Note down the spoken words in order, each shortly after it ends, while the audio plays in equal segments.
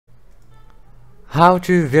How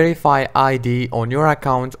to verify ID on your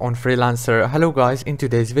account on Freelancer. Hello guys, in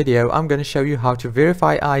today's video I'm going to show you how to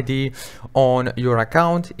verify ID on your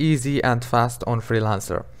account easy and fast on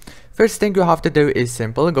Freelancer. First thing you have to do is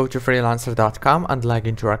simple. Go to freelancer.com and log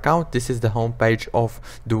into your account. This is the home page of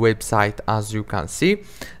the website, as you can see.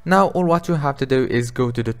 Now all what you have to do is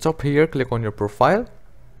go to the top here, click on your profile,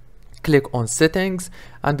 click on settings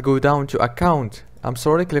and go down to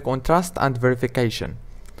click on trust and verification.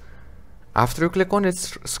 After you click on it,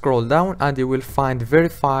 scroll down and you will find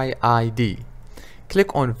verify ID.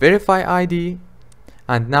 Click on verify ID,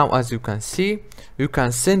 and now as you can see, you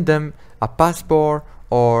can send them a passport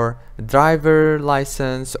or driver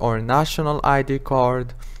license or national ID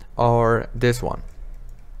card, or this one.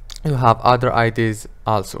 You have other IDs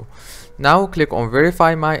also. Now click on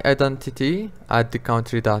verify my identity, add the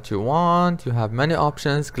country that you want. You have many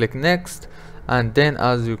options. Click next, and then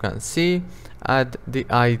as you can see, add the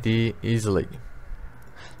ID easily.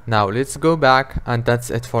 Now let's go back, and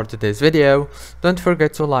that's it for today's video. Don't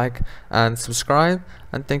forget to like and subscribe,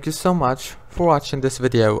 and thank you so much for watching this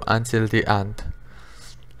video until the end.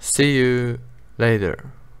 See you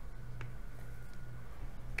later.